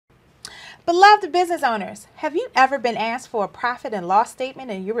Beloved business owners, have you ever been asked for a profit and loss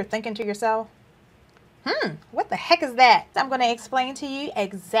statement and you were thinking to yourself, what the heck is that? I'm going to explain to you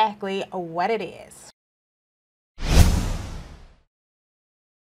exactly what it is.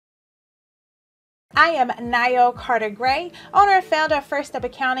 I am Niall Carter Gray, owner and founder of First Step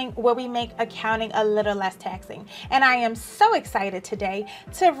Accounting, where we make accounting a little less taxing. And I am so excited today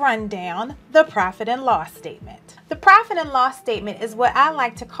to run down the profit and loss statement. The profit and loss statement is what I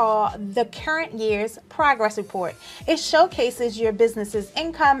like to call the current year's progress report. It showcases your business's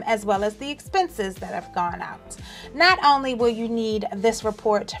income as well as the expenses that have gone out. Not only will you need this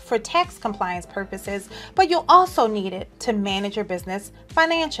report for tax compliance purposes, but you'll also need it to manage your business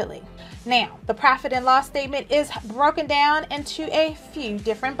financially. Now, the profit and loss statement is broken down into a few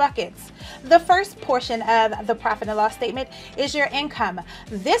different buckets. The first portion of the profit and loss statement is your income.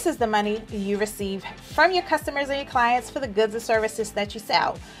 This is the money you receive from your customers and your clients for the goods and services that you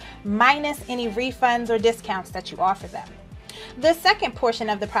sell, minus any refunds or discounts that you offer them. The second portion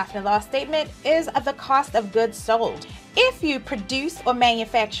of the profit and loss statement is the cost of goods sold. If you produce or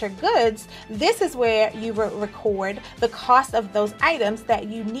manufacture goods, this is where you will record the cost of those items that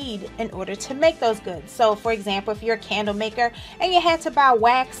you need in order to make those goods. So for example, if you're a candle maker and you had to buy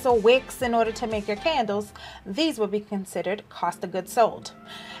wax or wicks in order to make your candles, these will be considered cost of goods sold.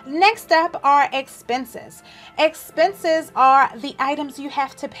 Next up are expenses. Expenses are the items you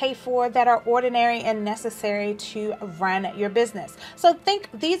have to pay for that are ordinary and necessary to run your business. So think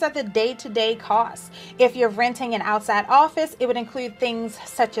these are the day-to-day costs. If you're renting an outside office, it would include things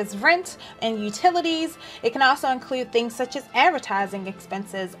such as rent and utilities. It can also include things such as advertising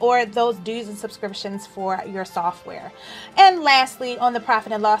expenses or those dues and subscriptions for your software. And lastly, on the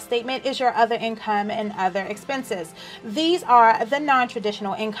profit and loss statement is your other income and other expenses. These are the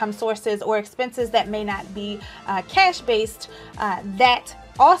non-traditional income sources or expenses that may not be cash-based that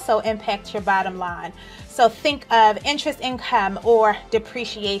also impact your bottom line. So think of interest income or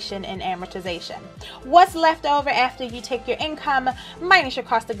depreciation and amortization. What's left over after you take your income minus your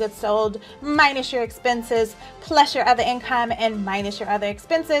cost of goods sold, minus your expenses, plus your other income and minus your other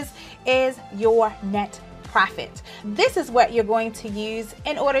expenses is your net profit. This is what you're going to use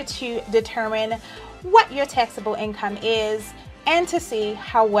in order to determine what your taxable income is and to see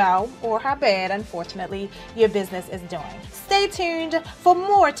how well or how bad, unfortunately, your business is doing. Stay tuned for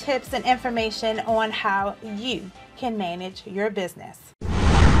more tips and information on how you can manage your business.